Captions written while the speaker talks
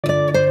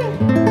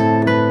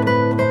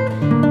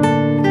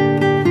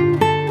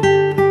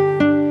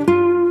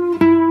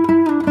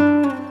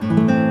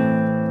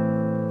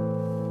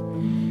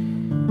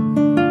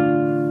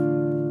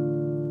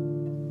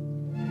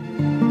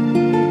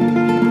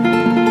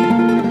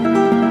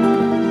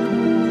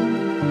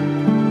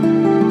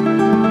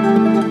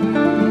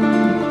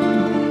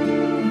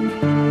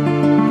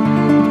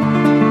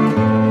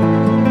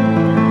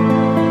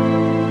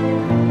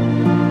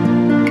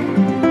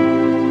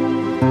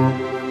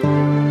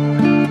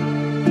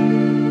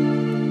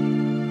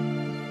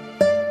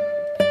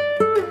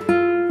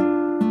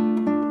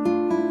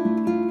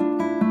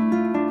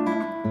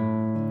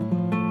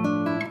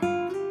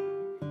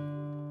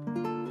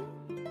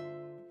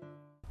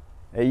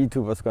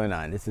YouTube, what's going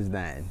on? This is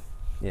Dan.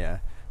 Yeah.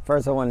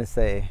 First, I want to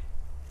say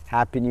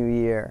Happy New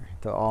Year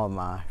to all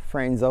my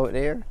friends out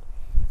there.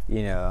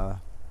 You know,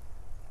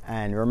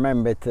 and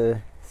remember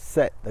to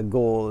set the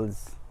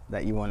goals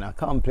that you want to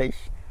accomplish.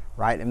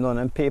 Write them down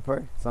on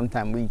paper.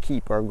 Sometimes we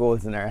keep our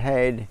goals in our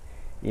head.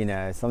 You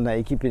know, sometimes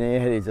you keep it in your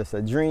head, it's just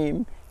a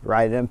dream.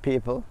 Write it on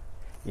paper.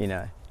 You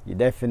know, you're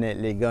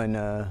definitely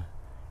gonna,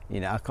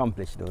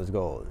 accomplish those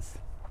goals.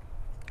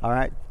 All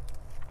right.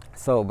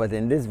 So, but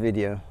in this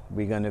video,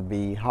 we're gonna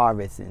be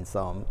harvesting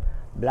some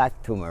black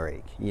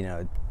turmeric. You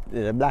know,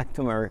 the black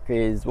turmeric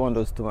is one of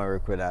those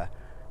turmeric with a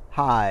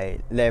high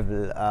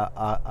level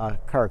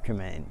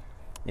curcumin.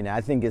 You know,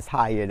 I think it's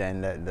higher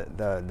than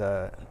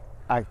the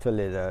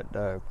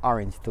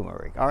orange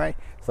turmeric. All right.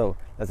 So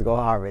let's go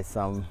harvest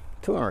some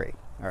turmeric.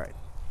 All right.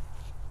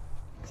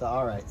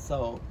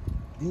 So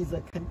these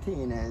are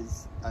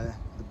containers of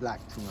the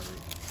black turmeric.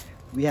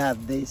 We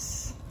have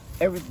this.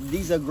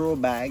 These are grow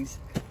bags.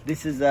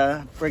 This is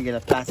a regular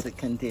plastic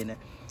container.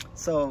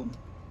 So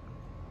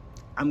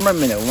I'm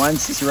remembering,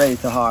 once it's ready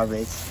to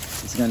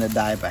harvest, it's gonna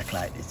die back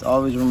like this.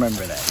 Always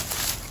remember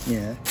that.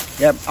 Yeah.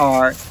 Yep.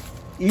 Or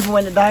even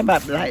when it die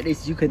back like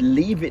this, you could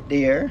leave it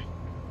there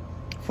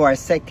for a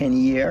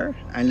second year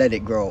and let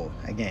it grow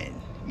again.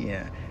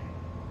 Yeah.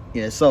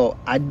 Yeah. So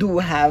I do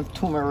have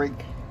turmeric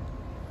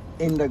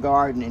in the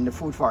garden, in the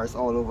food forest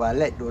all over. I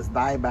let those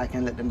die back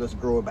and let them just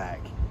grow back.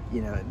 You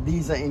know,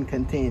 these are in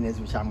containers,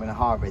 which I'm gonna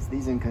harvest.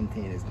 These are in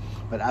containers.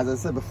 But as I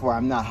said before,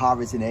 I'm not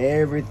harvesting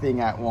everything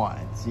at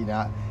once. You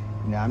know,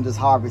 I'm just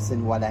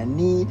harvesting what I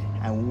need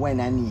and when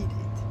I need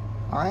it.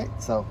 All right.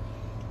 So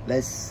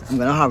I'm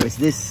gonna harvest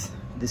this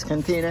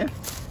container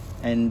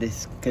and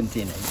this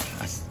container.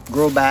 A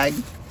grow bag,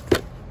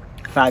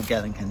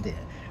 5-gallon container.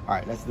 All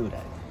right, let's do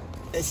that.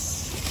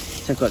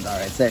 Let's check out. All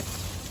right. So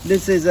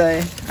this is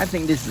I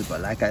think this is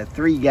about like a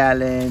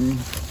 3-gallon.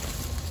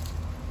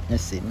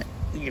 Let's see.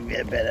 Give me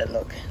a better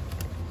look.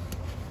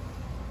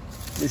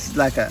 This is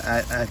like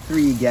a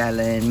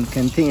 3-gallon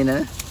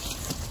container.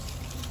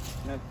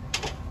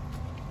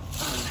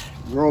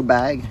 Grow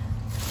bag.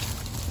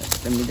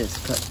 Let me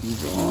just cut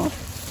these off.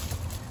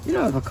 You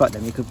know, if I cut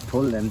them, you could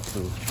pull them too.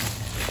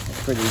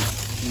 It's pretty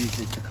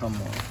easy to come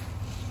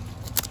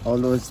off. All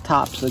those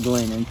tops are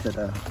going into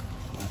the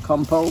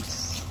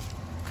compost.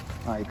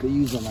 Or you could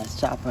use them as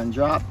chop and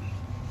drop.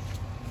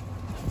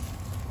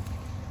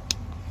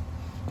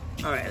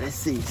 All right, let's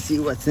see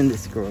what's in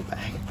this grow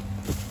bag.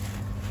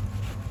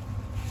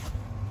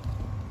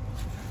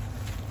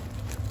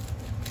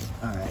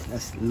 All right,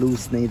 let's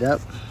loosen it up.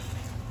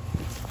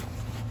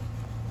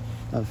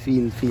 I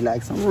feel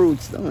like some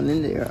roots down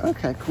in there.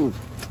 Okay, cool.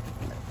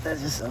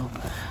 Let's just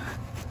open.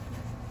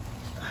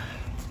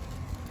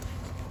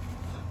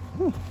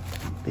 Ooh,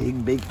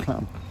 big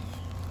clump.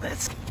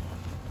 Let's.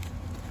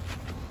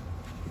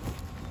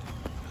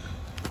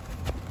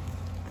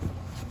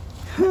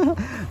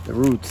 The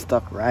root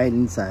stuck right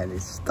inside.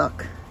 It's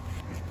stuck.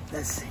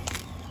 Let's see.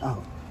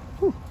 Oh.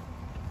 Whew.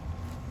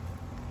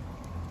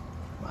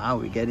 Wow,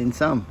 we're getting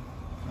some.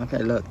 Okay,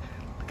 look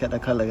at the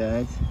color,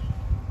 guys.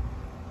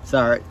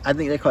 Sorry, I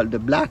think they call it the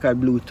black or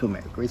blue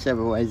turmeric,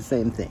 whichever one is the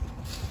same thing.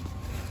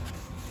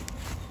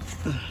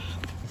 Let's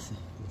see.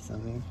 There's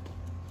some here.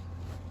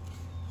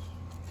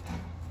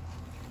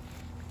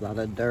 A lot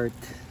of dirt.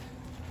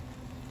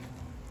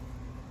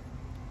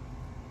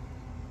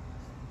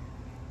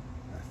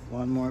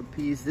 One more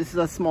piece. This is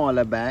a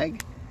smaller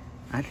bag.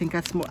 I think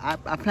I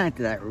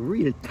planted a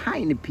real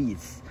tiny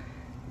piece.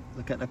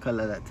 Look at the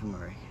color of that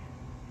turmeric.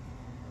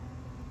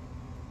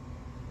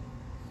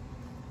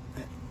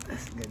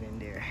 Let's get in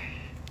there.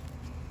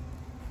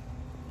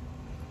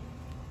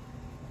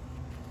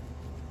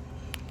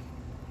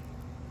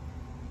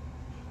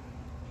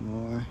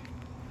 More.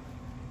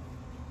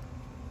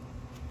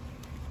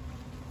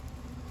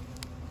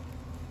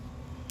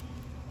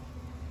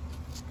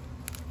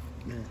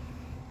 Good.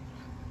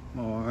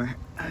 More.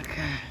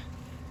 Okay.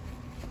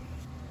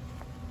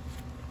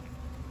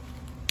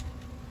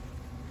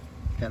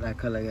 Look at that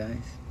color,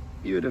 guys.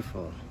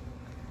 Beautiful.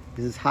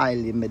 This is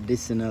highly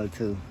medicinal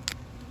too.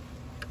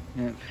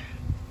 Yep.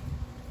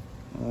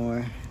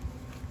 More.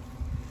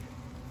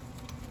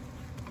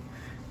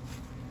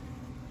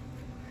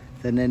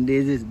 And then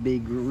there's this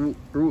big root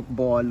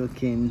ball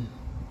looking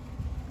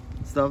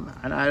stuff,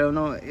 and I don't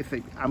know if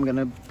I'm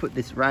gonna put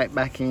this right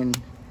back in.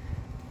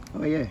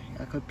 Oh yeah,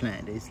 I could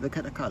plant this. Look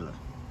at the color.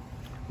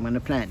 I'm gonna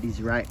plant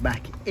these right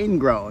back in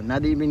ground,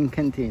 not even in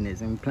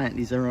containers, and plant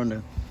these around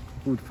the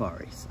food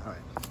forest. All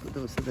right, put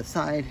those to the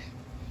side.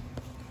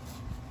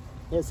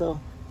 Yeah, so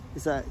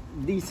it's a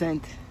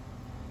decent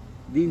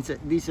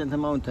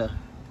amount of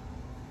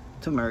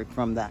turmeric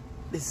from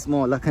this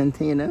smaller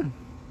container.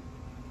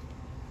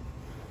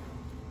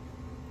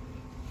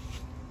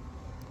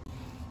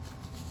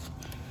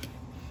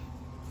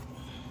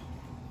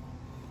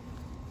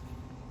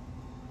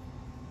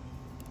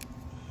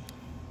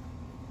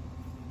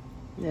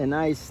 Yeah,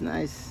 nice,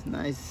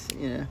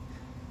 you know,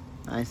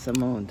 nice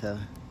amount of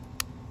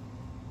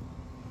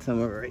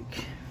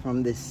turmeric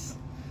from this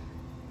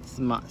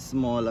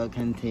smaller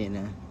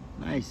container.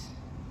 Nice.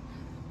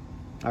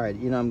 All right,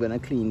 you know I'm gonna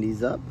clean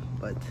these up,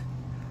 but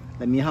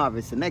let me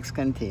harvest the next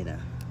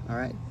container. All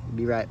right,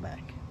 be right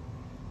back.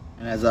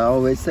 And as I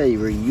always say,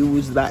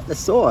 reuse back the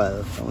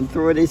soil. Don't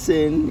throw this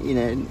in, you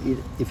know,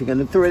 if you're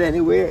gonna throw it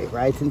anywhere,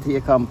 right into your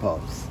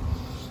compost.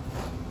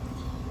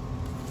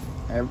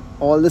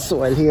 All the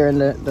soil here in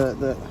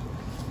the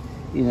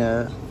you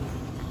know,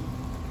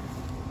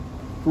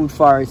 food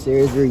forest here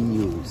is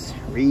reuse.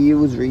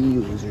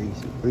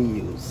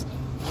 Reuse.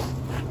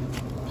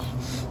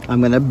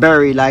 I'm gonna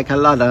bury like a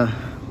lot of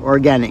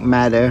organic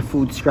matter,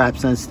 food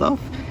scraps and stuff,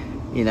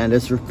 you know,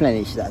 just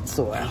replenish that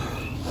soil.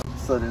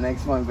 So the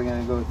next one we're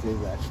gonna go to is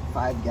that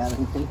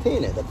 5-gallon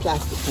container, the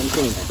plastic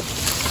container.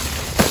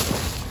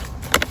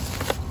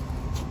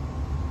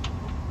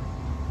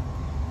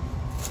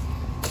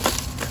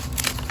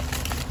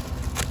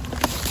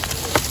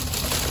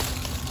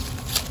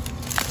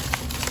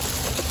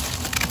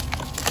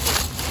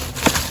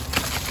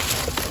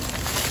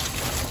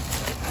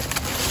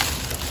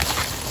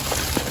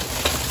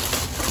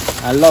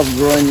 I love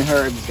growing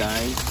herbs,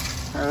 guys.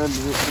 Herbs,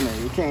 you know,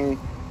 you can't,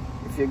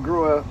 if you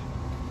grow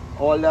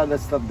all the other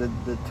stuff,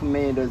 the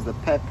tomatoes, the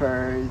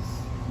peppers,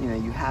 you know,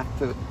 you have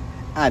to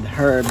add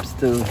herbs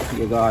to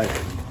your garden.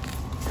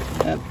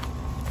 Yep.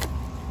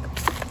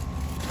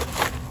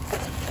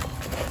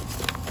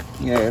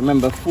 Yeah,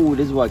 remember, food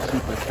is what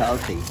keeps us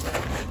healthy.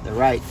 The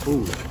right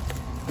food.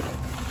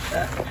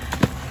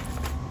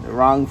 The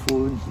wrong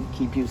food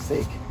keep you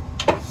sick.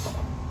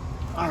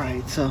 All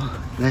right, so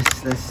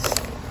let's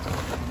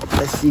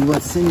see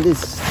what's in the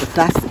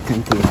plastic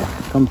container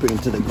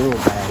compared to the grow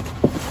bag.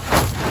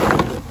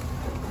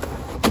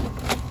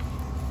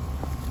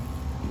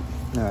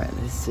 All right,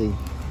 let's see.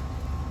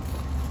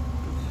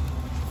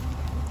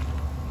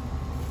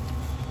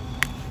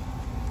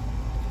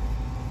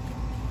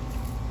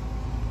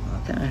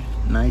 Okay,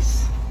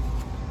 nice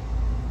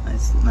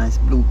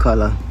blue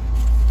color.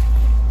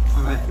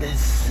 All right,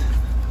 let's.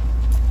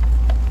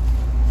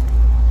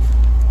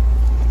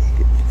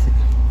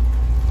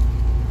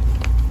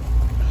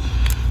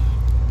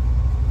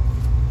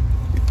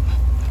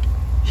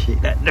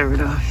 Shake that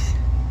dirt off.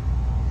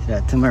 See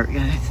that turmeric,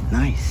 guys?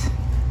 Nice.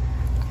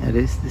 Yeah,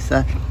 this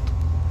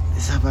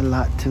have a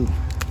lot too.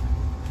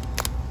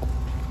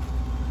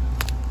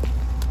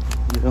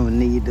 You don't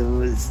need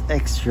those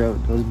extra,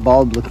 those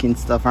bulb looking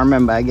stuff. I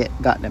remember I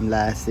got them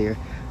last year,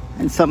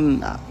 and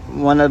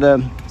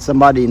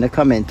somebody in the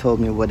comment told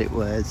me what it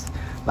was.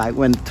 Like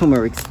when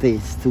turmeric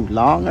stays too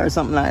long or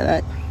something like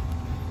that,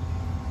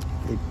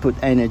 they put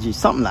energy,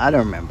 something, I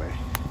don't remember.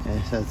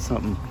 It said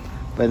something,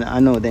 but I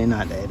know they're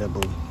not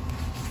edible.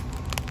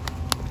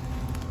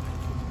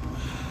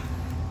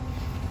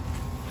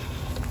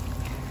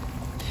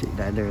 Shake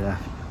that dirt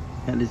off.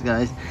 And this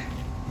guy's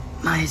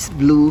nice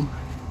blue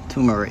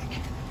turmeric.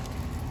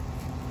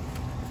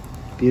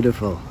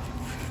 Beautiful,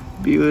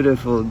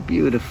 beautiful,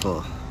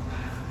 beautiful,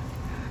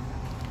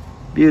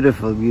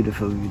 beautiful,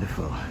 beautiful,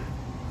 beautiful,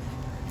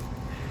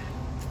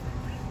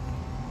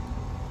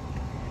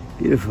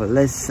 beautiful.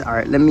 All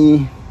right,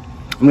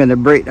 I'm gonna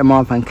break them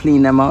off and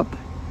clean them up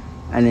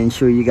and then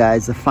show you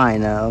guys the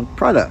final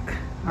product.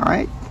 All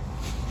right,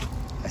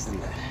 let's do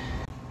that.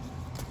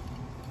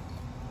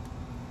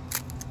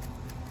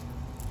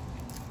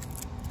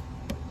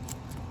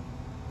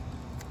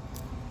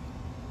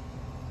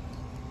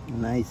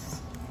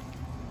 Nice.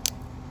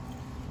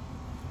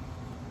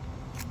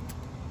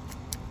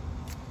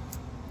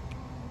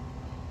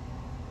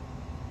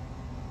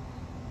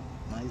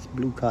 Nice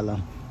blue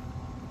color.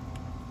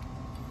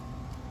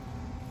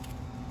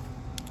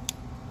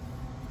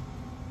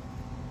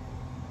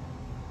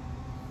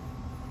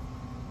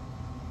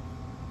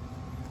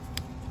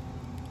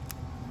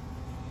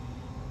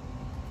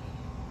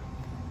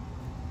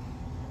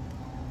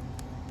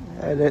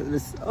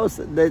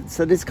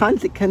 So this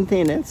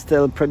container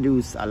still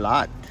produce a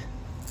lot.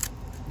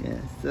 Yeah,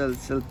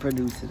 still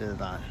produce it a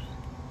lot.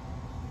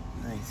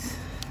 Nice.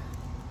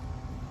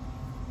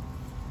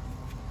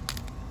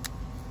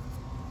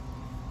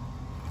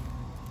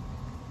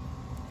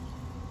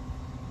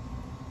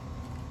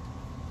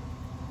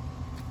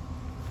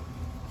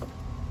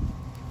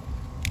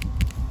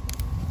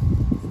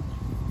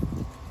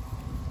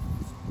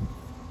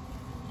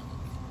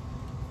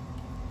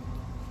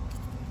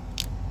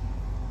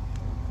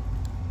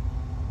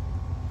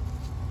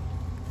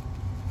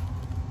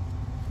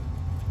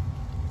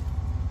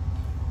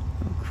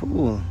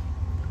 Cool.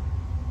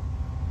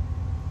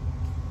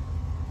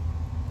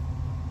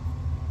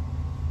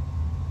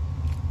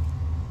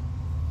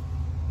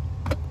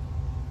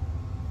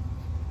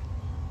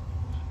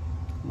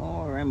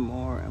 More and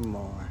more and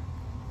more.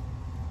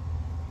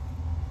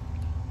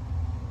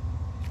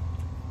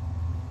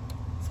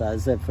 So I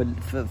said for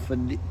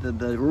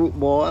the root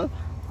ball,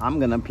 I'm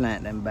gonna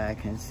plant them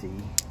back and see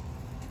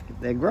if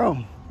they grow.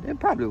 They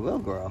probably will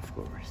grow, of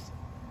course.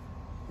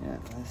 Yeah,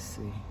 let's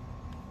see.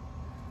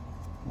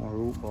 More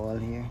root ball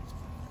here.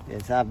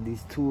 Let's have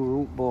these 2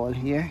 root ball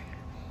here.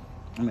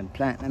 I'm gonna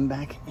plant them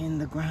back in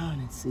the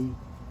ground and see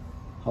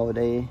how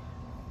they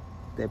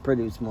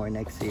produce more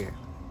next year.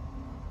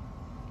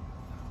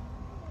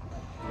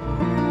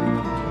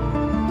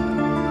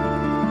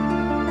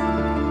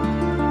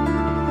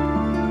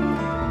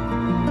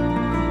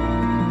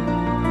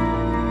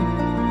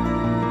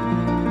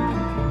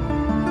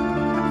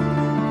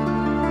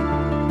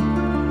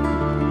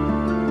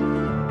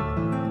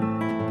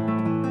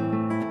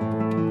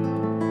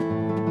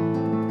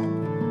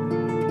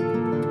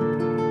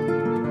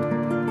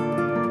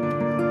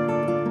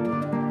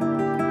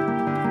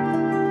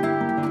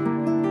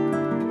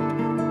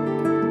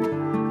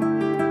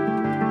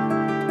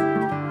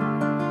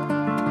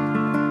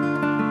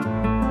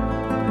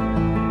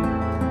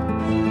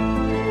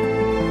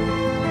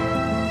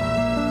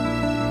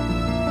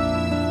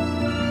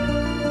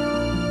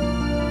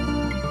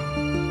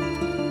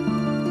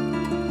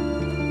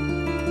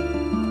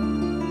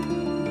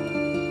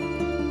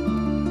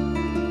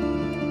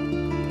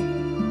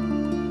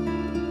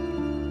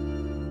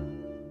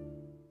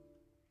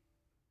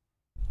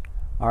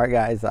 All right,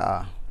 guys.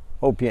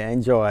 Hope you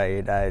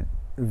enjoyed that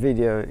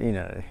video.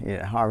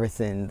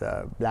 Harvesting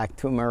the black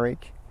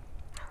turmeric.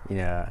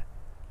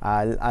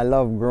 I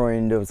love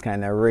growing those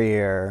kind of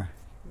rare,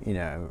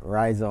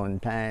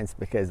 rhizome plants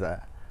because the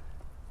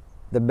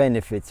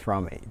benefits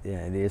from it.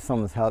 There's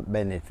some health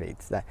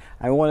benefits.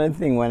 And one of the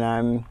things when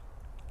I'm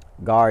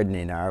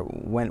gardening or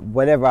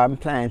whatever I'm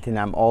planting,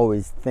 I'm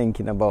always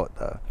thinking about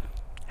the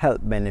health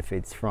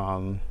benefits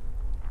from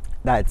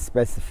that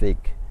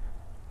specific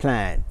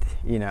plant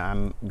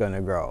I'm gonna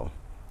grow.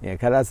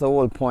 Because that's the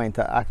whole point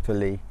of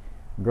actually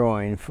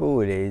growing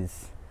food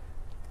is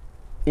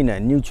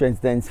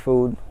nutrient dense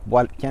food.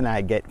 What can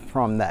I get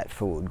from that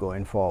food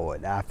going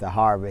forward after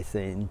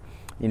harvesting,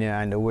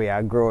 and the way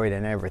I grow it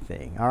and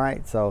everything. All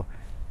right, so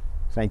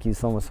thank you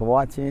so much for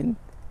watching,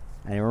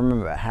 and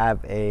remember,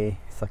 have a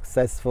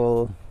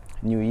successful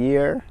new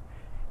year.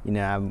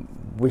 I'm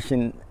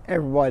wishing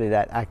everybody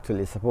that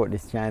actually support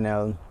this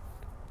channel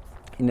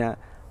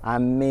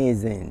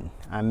amazing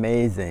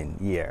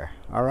year.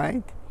 All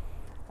right,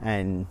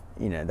 and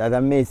that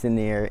amazing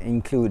year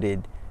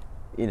included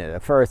the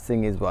first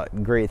thing is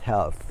what? Great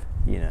health.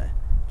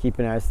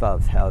 Keeping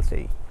ourselves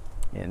healthy.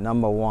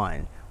 Number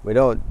one.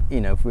 Without,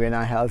 if we're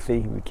not healthy,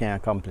 we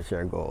can't accomplish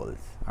our goals.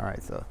 All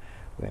right, so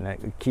we're gonna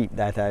keep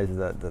that as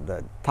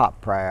the top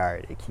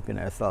priority, keeping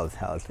ourselves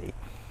healthy.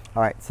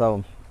 All right,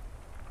 so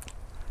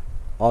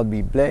all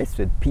be blessed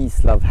with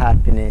peace, love,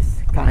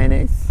 happiness,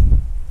 kindness.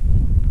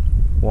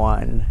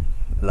 One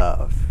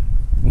love.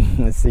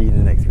 See you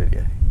in the next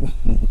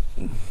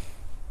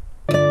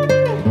video.